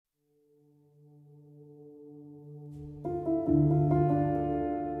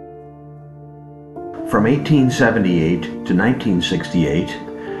From 1878 to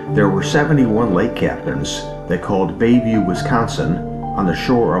 1968, there were 71 lake captains that called Bayview, Wisconsin, on the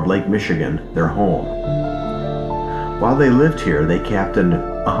shore of Lake Michigan, their home. While they lived here, they captained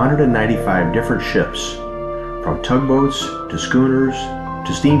 195 different ships, from tugboats to schooners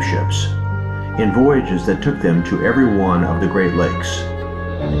to steamships, in voyages that took them to every one of the Great Lakes.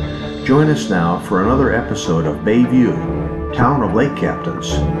 Join us now for another episode of Bayview, Town of Lake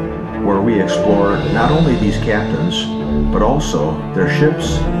Captains, where we explore not only these captains, but also their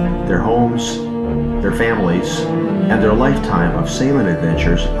ships, their homes, their families, and their lifetime of sailing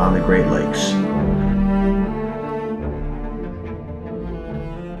adventures on the Great Lakes.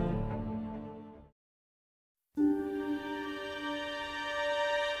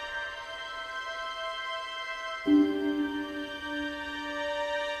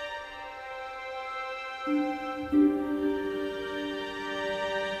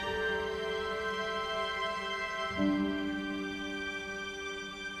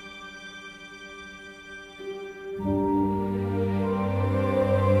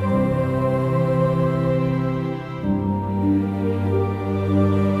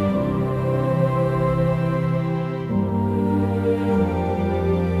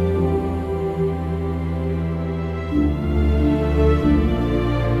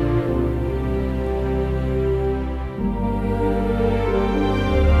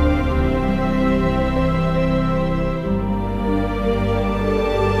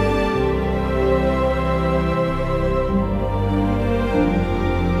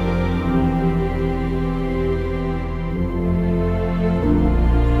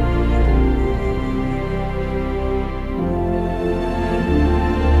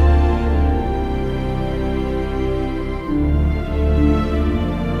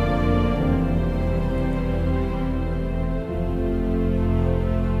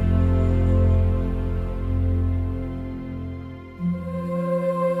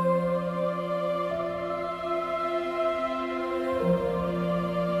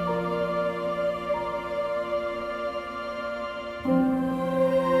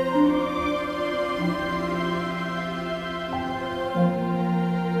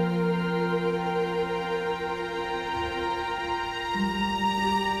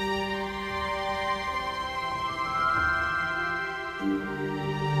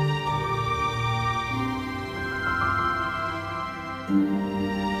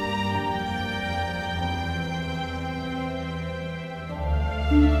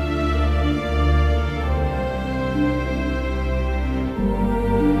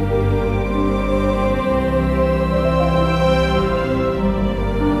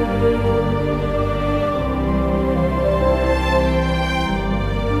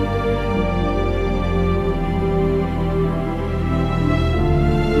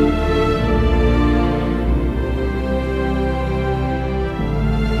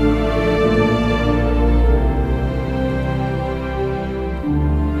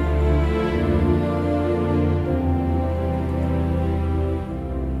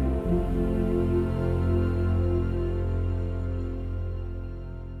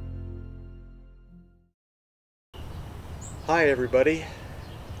 Hi everybody.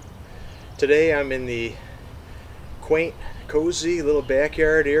 Today I'm in the quaint, cozy little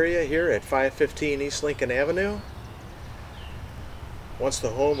backyard area here at 515 East Lincoln Avenue. Once the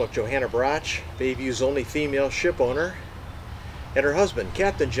home of Johanna Brock, Bayview's only female ship owner, and her husband,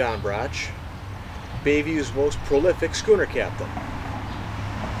 Captain John Brock, Bayview's most prolific schooner captain.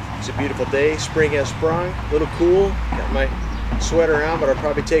 It's a beautiful day, spring has sprung, a little cool, got my sweater on, but I'll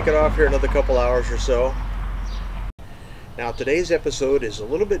probably take it off here in another couple hours or so. Now today's episode is a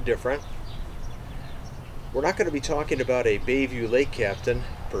little bit different. We're not going to be talking about a Bayview lake captain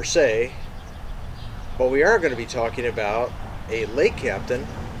per se, but we are going to be talking about a lake captain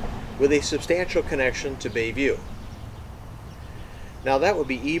with a substantial connection to Bayview. Now that would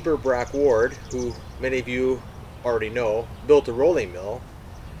be Eber Brock Ward, who many of you already know, built a rolling mill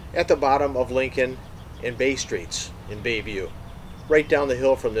at the bottom of Lincoln and Bay Streets in Bayview, right down the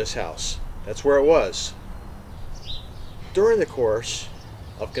hill from this house. That's where it was. During the course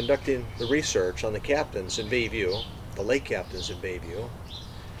of conducting the research on the captains in Bayview, the lake captains in Bayview,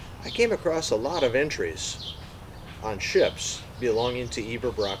 I came across a lot of entries on ships belonging to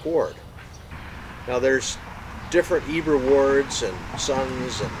Eber Brock Ward. Now there's different Eber Wards and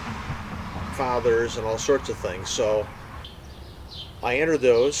sons and fathers and all sorts of things, so I entered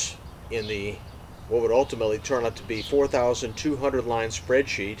those in the what would ultimately turn out to be 4,200 line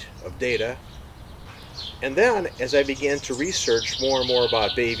spreadsheet of data. And then, as I began to research more and more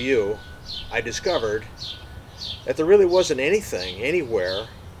about Bayview, I discovered that there really wasn't anything anywhere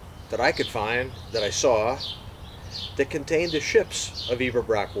that I could find, that I saw, that contained the ships of Eber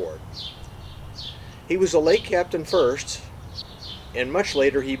Brock Ward. He was a lake captain first, and much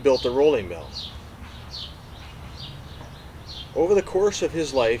later he built a rolling mill. Over the course of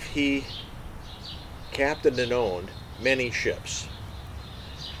his life, he captained and owned many ships.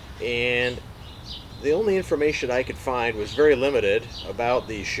 And the only information I could find was very limited about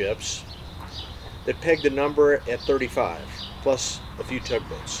these ships that pegged the number at 35, plus a few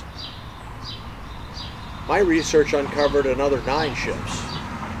tugboats. My research uncovered another 9 ships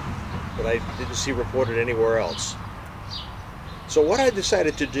that I didn't see reported anywhere else. So what I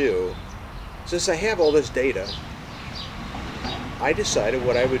decided to do, since I have all this data, I decided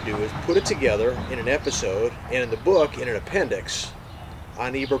what I would do is put it together in an episode and in the book in an appendix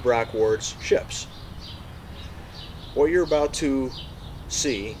on Eber Brock Ward's ships. What you're about to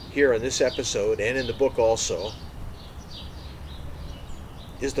see here in this episode and in the book also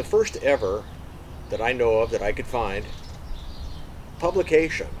is the first ever, that I know of, that I could find,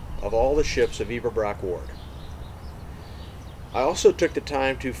 publication of all the ships of Eber Brock Ward. I also took the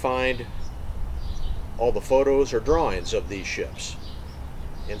time to find all the photos or drawings of these ships.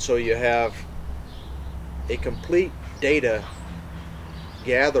 And so you have a complete data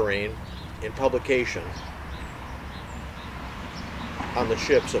gathering and publication on the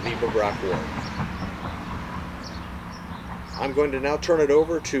ships of Eber Brock Ward. I'm going to now turn it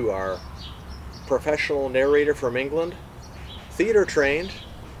over to our professional narrator from England, theater trained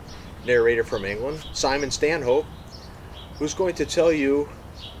narrator from England, Simon Stanhope, who's going to tell you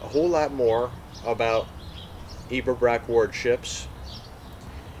a whole lot more about Eber Brock Ward ships,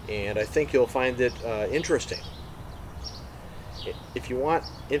 and I think you'll find it interesting. If you want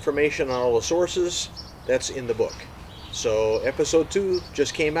information on all the sources, that's in the book. So episode 2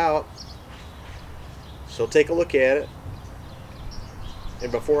 just came out, so take a look at it.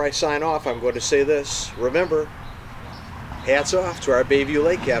 And before I sign off, I'm going to say this. Remember, hats off to our Bayview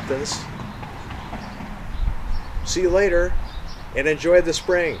Lake captains. See you later, and enjoy the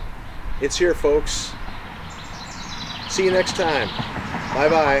spring. It's here, folks. See you next time.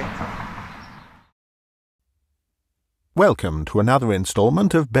 Bye-bye. Welcome to another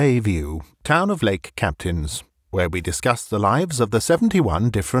installment of Bayview, Town of Lake Captains, where we discuss the lives of the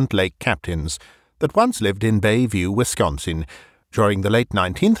 71 different lake captains that once lived in Bayview, Wisconsin, during the late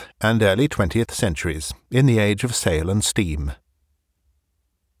 19th and early 20th centuries, in the age of sail and steam.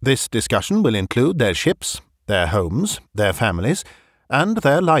 This discussion will include their ships, their homes, their families, and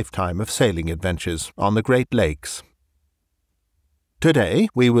their lifetime of sailing adventures on the Great Lakes. Today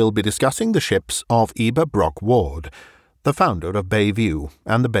we will be discussing the ships of Eber Brock Ward, the founder of Bayview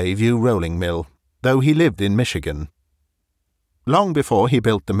and the Bayview Rolling Mill, though he lived in Michigan. Long before he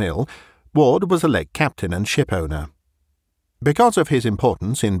built the mill, Ward was a lake captain and ship owner. Because of his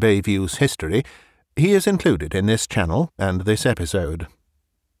importance in Bayview's history, he is included in this channel and this episode.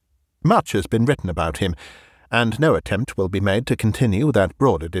 Much has been written about him, and no attempt will be made to continue that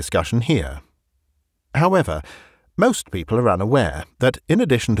broader discussion here. However, most people are unaware that in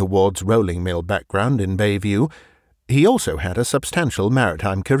addition to Ward's rolling mill background in Bayview, he also had a substantial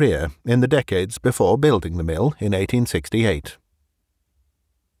maritime career in the decades before building the mill in 1868.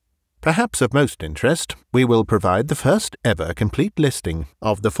 Perhaps of most interest, we will provide the first ever complete listing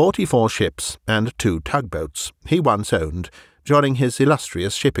of the 44 ships and 2 tugboats he once owned during his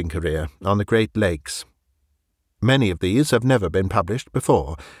illustrious shipping career on the Great Lakes. Many of these have never been published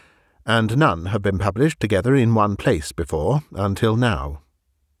before, and none have been published together in one place before until now.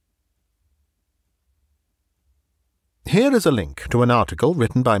 Here is a link to an article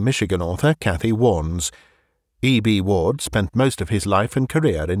written by Michigan author Kathy Warnes. E.B. Ward spent most of his life and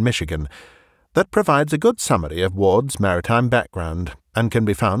career in Michigan, that provides a good summary of Ward's maritime background and can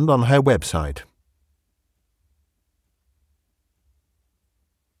be found on her website.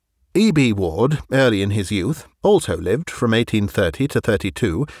 E.B. Ward, early in his youth, also lived from 1830 to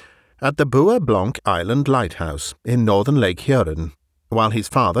 32 at the Bois Blanc Island Lighthouse in northern Lake Huron, while his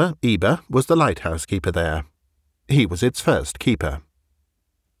father, Eber, was the lighthouse keeper there. He was its first keeper.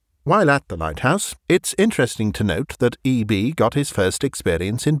 While at the lighthouse, it's interesting to note that E.B. got his first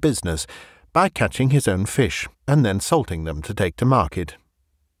experience in business by catching his own fish and then salting them to take to market.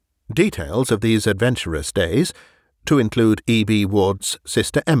 Details of these adventurous days, to include E.B. Ward's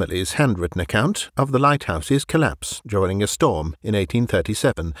sister Emily's handwritten account of the lighthouse's collapse during a storm in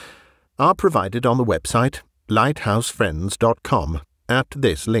 1837, are provided on the website lighthousefriends.com at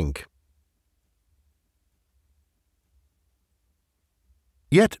this link.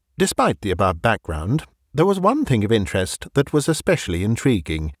 Yet, despite the above background, there was one thing of interest that was especially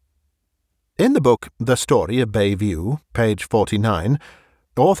intriguing. In the book The Story of Bayview, page 49,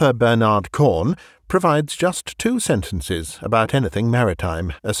 author Bernard Corn provides just 2 sentences about anything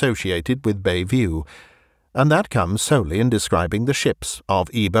maritime associated with Bayview, and that comes solely in describing the ships of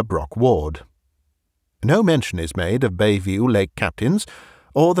Eber Brock Ward. No mention is made of Bayview lake captains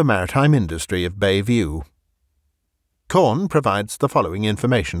or the maritime industry of Bayview. Corn provides the following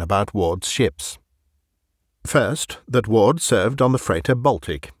information about Ward's ships. First, that Ward served on the freighter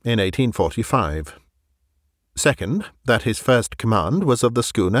Baltic in 1845. Second, that his first command was of the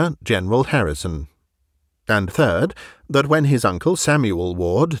schooner General Harrison. And third, that when his uncle Samuel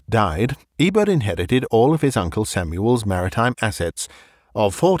Ward died, Eber inherited all of his uncle Samuel's maritime assets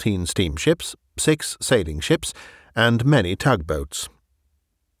of 14 steamships, 6 sailing ships, and many tugboats.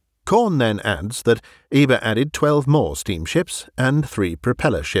 Corn then adds that Eber added 12 more steamships and 3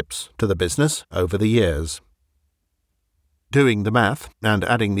 propeller ships to the business over the years. Doing the math and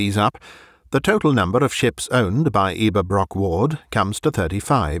adding these up, the total number of ships owned by Eber Brock Ward comes to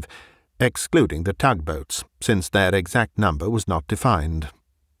 35, excluding the tugboats, since their exact number was not defined.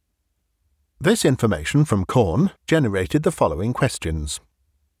 This information from Corn generated the following questions.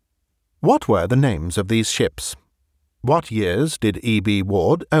 What were the names of these ships? What years did E.B.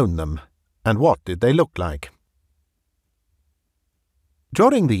 Ward own them, and what did they look like?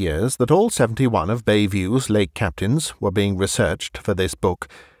 During the years that all 71 of Bayview's lake captains were being researched for this book,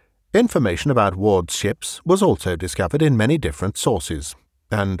 information about Ward's ships was also discovered in many different sources,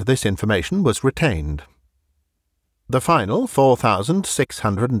 and this information was retained. The final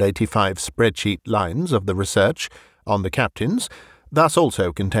 4,685 spreadsheet lines of the research on the captains thus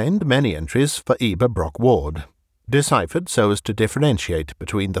also contained many entries for Eber Brock Ward, deciphered so as to differentiate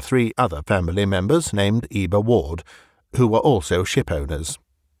between the 3 other family members named Eber Ward, who were also ship owners.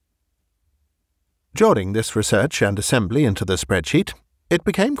 During this research and assembly into the spreadsheet, it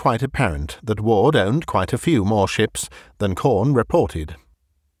became quite apparent that Ward owned quite a few more ships than Corn reported.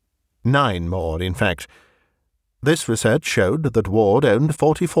 9 more, in fact. This research showed that Ward owned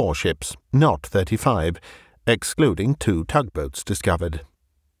 44 ships, not 35, excluding 2 tugboats discovered.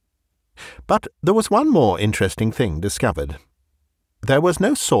 But there was one more interesting thing discovered. There was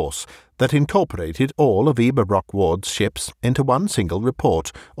no source that incorporated all of Eber Brock Ward's ships into one single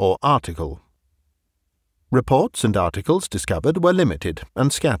report or article. Reports and articles discovered were limited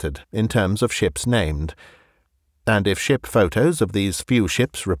and scattered in terms of ships named, and if ship photos of these few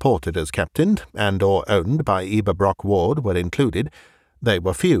ships reported as captained and or owned by Eber Brock Ward were included, they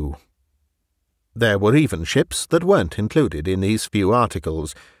were few. There were even ships that weren't included in these few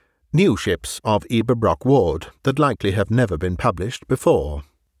articles, new ships of Eber Brock Ward that likely have never been published before.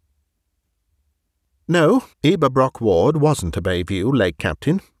 No, Eber Brock Ward wasn't a Bayview lake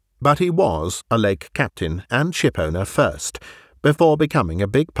captain, but he was a lake captain and shipowner first, before becoming a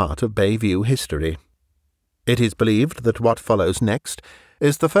big part of Bayview history. It is believed that what follows next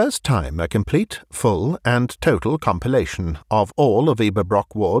is the first time a complete, full, and total compilation of all of Eber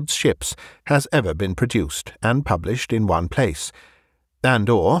Brock Ward's ships has ever been produced and published in one place, and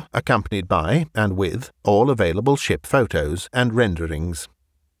or accompanied by and with all available ship photos and renderings.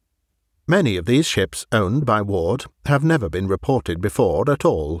 Many of these ships owned by Ward have never been reported before at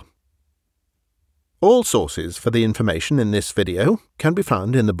all. All sources for the information in this video can be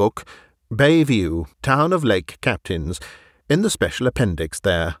found in the book Bayview, Town of Lake Captains, in the special appendix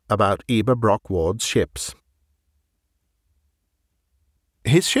there about Eber Brock Ward's ships.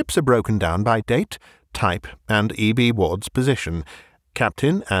 His ships are broken down by date, type, and E.B. Ward's position,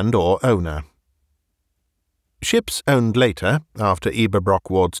 captain and or owner. Ships owned later, after Eber Brock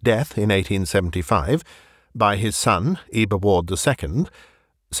Ward's death in 1875, by his son, Eber Ward II,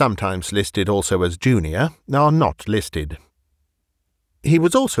 sometimes listed also as Junior, are not listed. He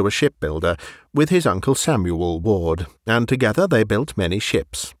was also a shipbuilder with his uncle Samuel Ward, and together they built many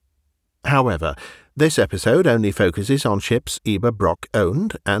ships. However, this episode only focuses on ships Eber Brock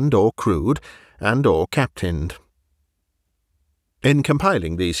owned and or crewed and or captained. In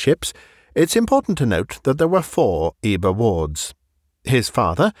compiling these ships, it's important to note that there were 4 Eber Wards: his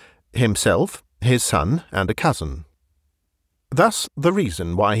father, himself, his son, and a cousin. Thus, the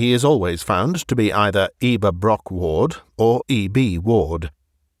reason why he is always found to be either Eber Brock Ward or E.B. Ward.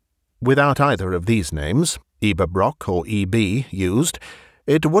 Without either of these names, Eber Brock or E.B. used,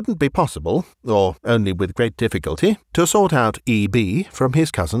 it wouldn't be possible, or only with great difficulty, to sort out E.B. from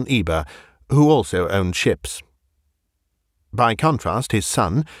his cousin Eber, who also owned ships. By contrast, his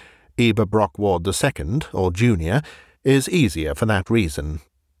son, Eber Brock Ward II, or Junior, is easier for that reason.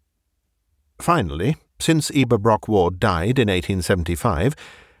 Finally, since Eber Brock Ward died in 1875,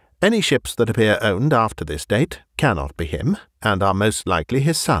 any ships that appear owned after this date cannot be him, and are most likely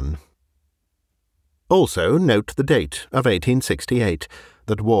his son. Also note the date of 1868,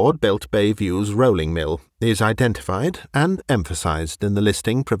 that Ward built Bayview's rolling mill is identified and emphasised in the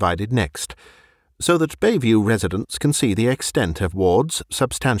listing provided next, so that Bayview residents can see the extent of Ward's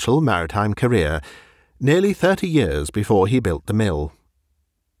substantial maritime career, nearly 30 years before he built the mill.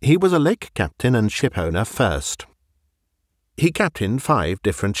 He was a lake captain and shipowner first. He captained 5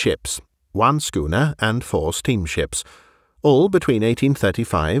 different ships, 1 schooner and 4 steamships, all between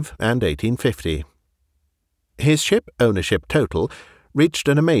 1835 and 1850. His ship ownership total reached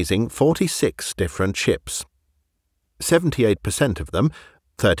an amazing 46 different ships. 78% of them,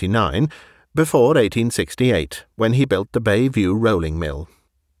 39, before 1868, when he built the Bayview rolling mill.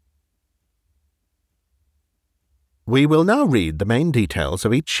 We will now read the main details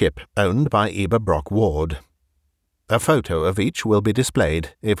of each ship owned by Eber Brock Ward. A photo of each will be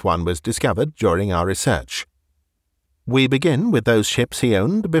displayed if one was discovered during our research. We begin with those ships he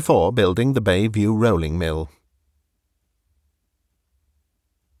owned before building the Bayview rolling mill.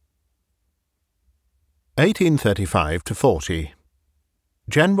 1835 to 40.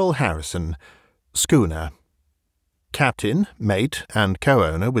 General Harrison, schooner. Captain, mate, and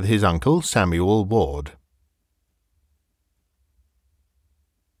co-owner with his uncle Samuel Ward.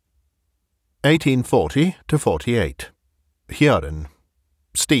 1840 to 48. Huron,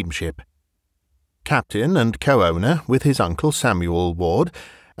 steamship. Captain and co-owner with his uncle Samuel Ward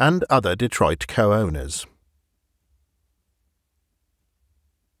and other Detroit co-owners.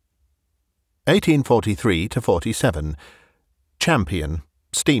 1843 to 47. Champion,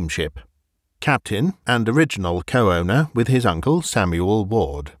 steamship. Captain and original co-owner with his uncle Samuel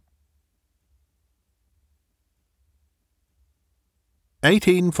Ward.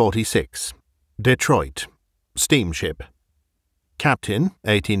 1846. Detroit, steamship. Captain,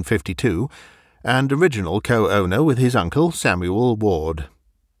 1852, and original co-owner with his uncle Samuel Ward.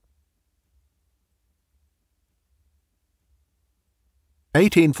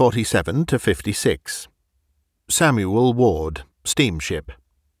 1847 to 56. Samuel Ward, steamship.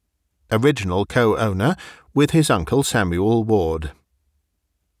 Original co-owner with his uncle Samuel Ward.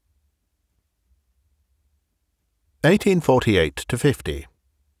 1848 to 50.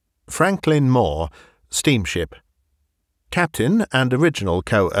 Franklin Moore, steamship. Captain and original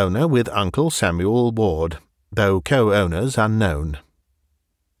co-owner with uncle Samuel Ward, though co-owners unknown.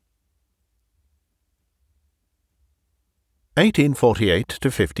 1848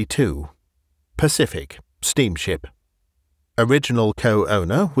 to 52. Pacific, steamship. Original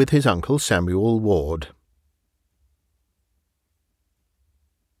co-owner with his uncle Samuel Ward.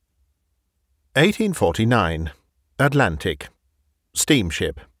 1849. Atlantic,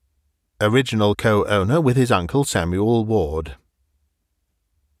 steamship. Original co-owner with his uncle Samuel Ward.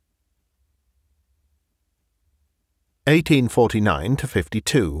 1849 to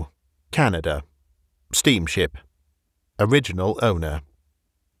 52. Canada, steamship. Original owner.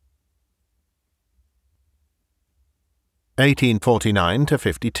 1849 to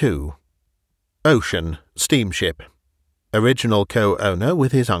 52. Ocean, steamship. Original co-owner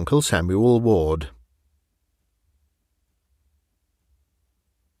with his uncle Samuel Ward.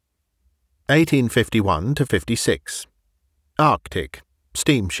 1851 to 56. Arctic,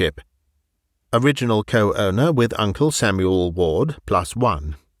 steamship. Original co-owner with uncle Samuel Ward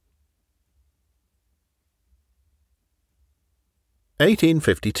 +1.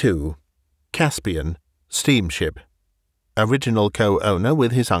 1852. Caspian, steamship. Original co-owner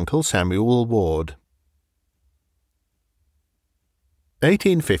with his uncle Samuel Ward.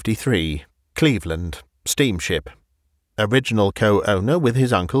 1853. Cleveland, steamship. Original co-owner with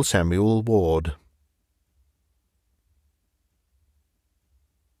his uncle Samuel Ward.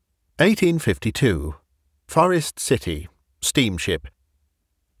 1852. Forest City, steamship.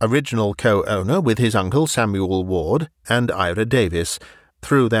 Original co-owner with his uncle Samuel Ward and Ira Davis,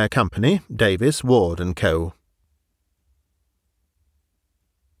 through their company Davis, Ward & Co.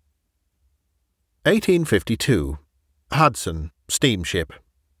 1852. Hudson, steamship.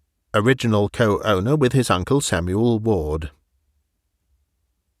 Original co-owner with his uncle Samuel Ward.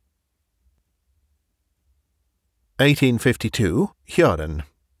 1852. Huron,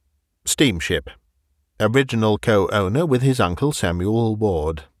 steamship. Original co-owner with his uncle Samuel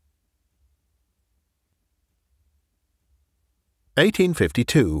Ward.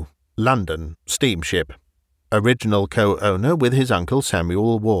 1852. London, steamship. Original co-owner with his uncle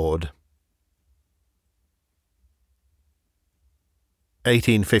Samuel Ward.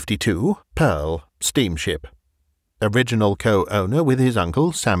 1852. Pearl, steamship. Original co-owner with his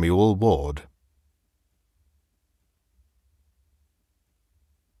uncle Samuel Ward.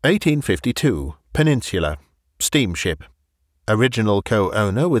 1852. Peninsula, steamship. Original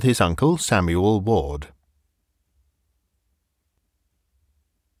co-owner with his uncle Samuel Ward.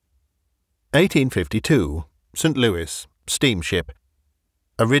 1852, St. Louis, steamship.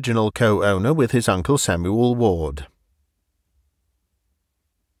 Original co-owner with his uncle Samuel Ward.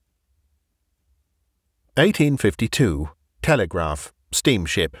 1852, telegraph,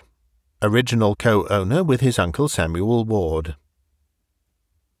 steamship. Original co-owner with his uncle Samuel Ward.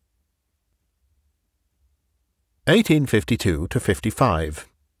 1852 to 55,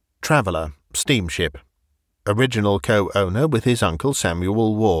 traveller, steamship. Original co-owner with his uncle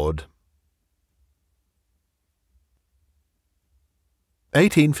Samuel Ward.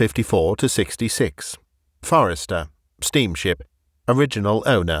 1854 to 66, forester, steamship. Original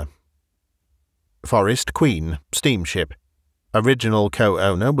owner. Forest Queen, steamship. Original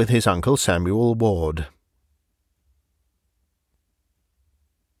co-owner with his uncle Samuel Ward.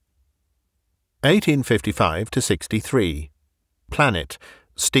 1855 to 63, Planet,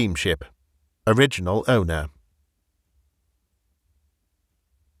 steamship. Original owner.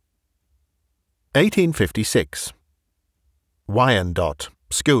 1856, Wyandotte,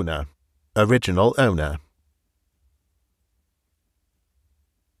 schooner. Original owner.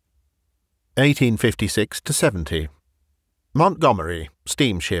 1856 to 70, Montgomery,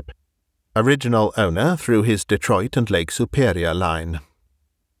 steamship. Original owner through his Detroit and Lake Superior line.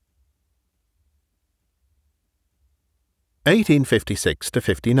 1856 to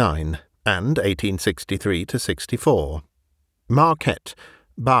 59 and 1863 to 64, Marquette,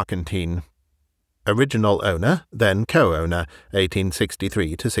 Barkentine. Original owner, then co-owner,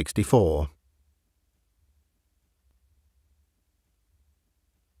 1863 to 64.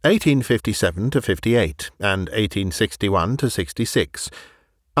 1857 to 58 and 1861 to 66,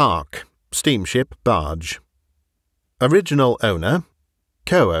 Ark, steamship barge. Original owner,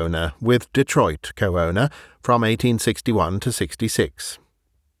 co-owner with Detroit co-owner from 1861 to 66.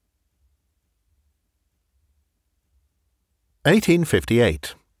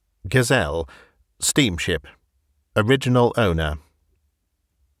 1858, Gazelle, steamship. Original owner.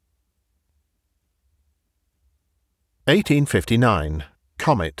 1859,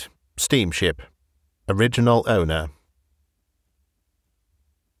 Comet, steamship. Original owner.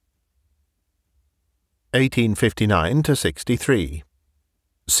 1859 to 63,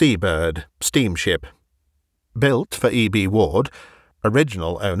 Seabird, steamship. Built for E.B. Ward.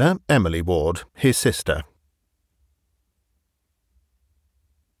 Original owner Emily Ward, his sister.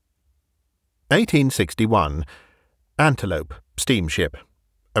 1861, Antelope, steamship.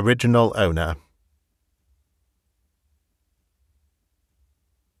 Original owner.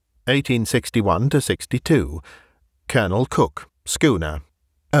 1861 to 62, Colonel Cook, schooner.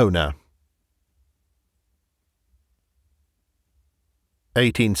 Owner.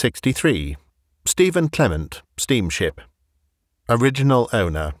 1863, Stephen Clement, steamship. Original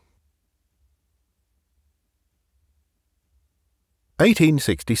owner.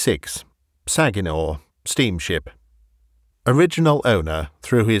 1866, Saginaw, steamship. Original owner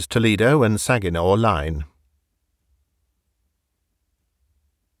through his Toledo and Saginaw line.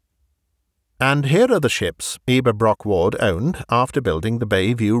 And here are the ships Eber Brock Ward owned after building the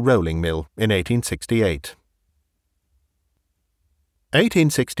Bayview rolling mill in 1868.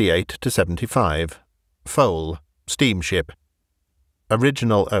 1868 to 75, Foal, steamship.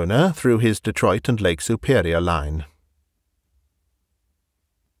 Original owner through his Detroit and Lake Superior line.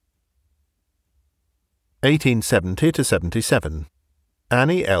 1870 to 77,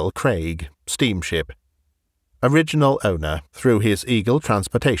 Annie L. Craig, steamship. Original owner through his Eagle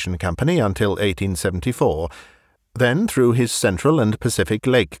Transportation Company until 1874, then through his Central and Pacific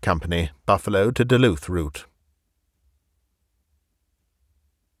Lake Company, Buffalo to Duluth route.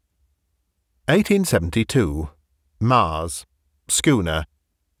 1872, Mars, schooner.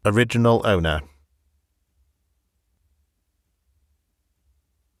 Original owner.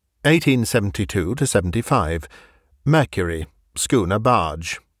 1872 to 75, Mercury, schooner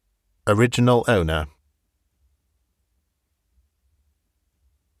barge. Original owner.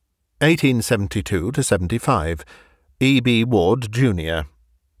 1872 to 75, E.B. Ward, Jr.,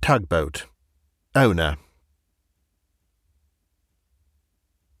 tugboat. Owner.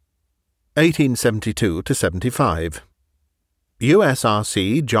 1872 to 75,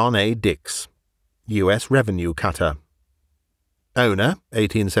 USRC John A. Dix, U.S. Revenue Cutter. Owner,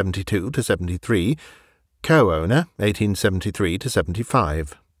 1872 to 73, co-owner, 1873 to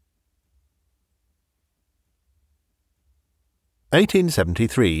 75.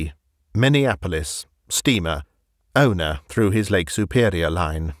 1873, Minneapolis, steamer. Owner through his Lake Superior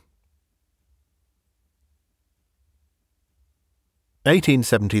line.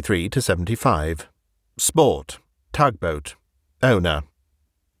 1873 to 75, Sport, tugboat. Owner.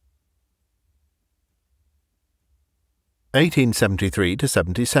 1873 to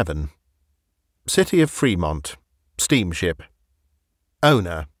 77, City of Fremont, steamship.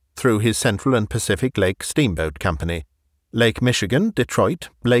 Owner, through his Central and Pacific Lake Steamboat Company, Lake Michigan, Detroit,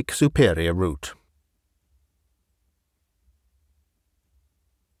 Lake Superior route.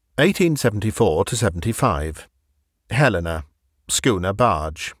 1874 to 75. Helena, schooner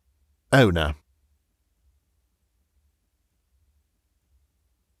barge. Owner.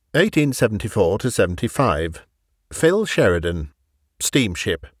 1874 to 75. Phil Sheridan,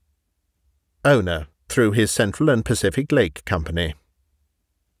 steamship. Owner, through his Central and Pacific Lake Company.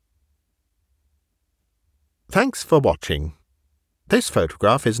 Thanks for watching. This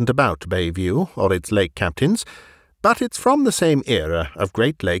photograph isn't about Bayview or its lake captains, but it's from the same era of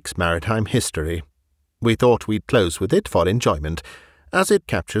Great Lakes maritime history. We thought we'd close with it for enjoyment, as it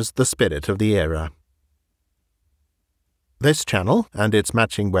captures the spirit of the era. This channel and its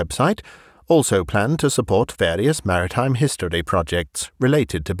matching website also plan to support various maritime history projects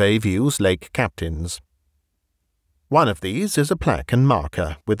related to Bayview's lake captains. One of these is a plaque and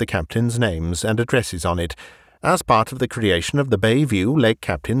marker with the captains' names and addresses on it, as part of the creation of the Bayview Lake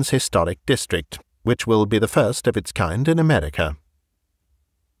Captains Historic District, which will be the first of its kind in America.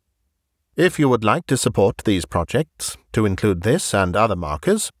 If you would like to support these projects, to include this and other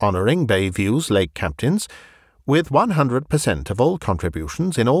markers honouring Bayview's lake captains, with 100% of all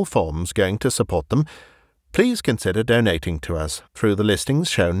contributions in all forms going to support them, please consider donating to us through the listings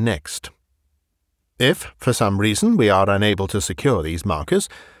shown next. If, for some reason, we are unable to secure these markers,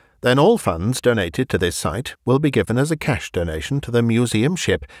 then all funds donated to this site will be given as a cash donation to the museum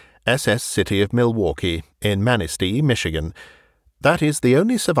ship SS City of Milwaukee in Manistee, Michigan. That is the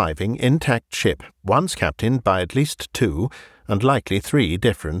only surviving intact ship once captained by at least 2, and likely 3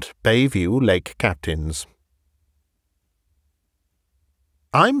 different Bayview lake captains.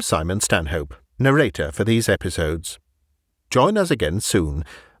 I'm Simon Stanhope, narrator for these episodes. Join us again soon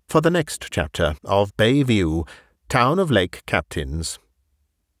for the next chapter of Bayview, Town of Lake Captains.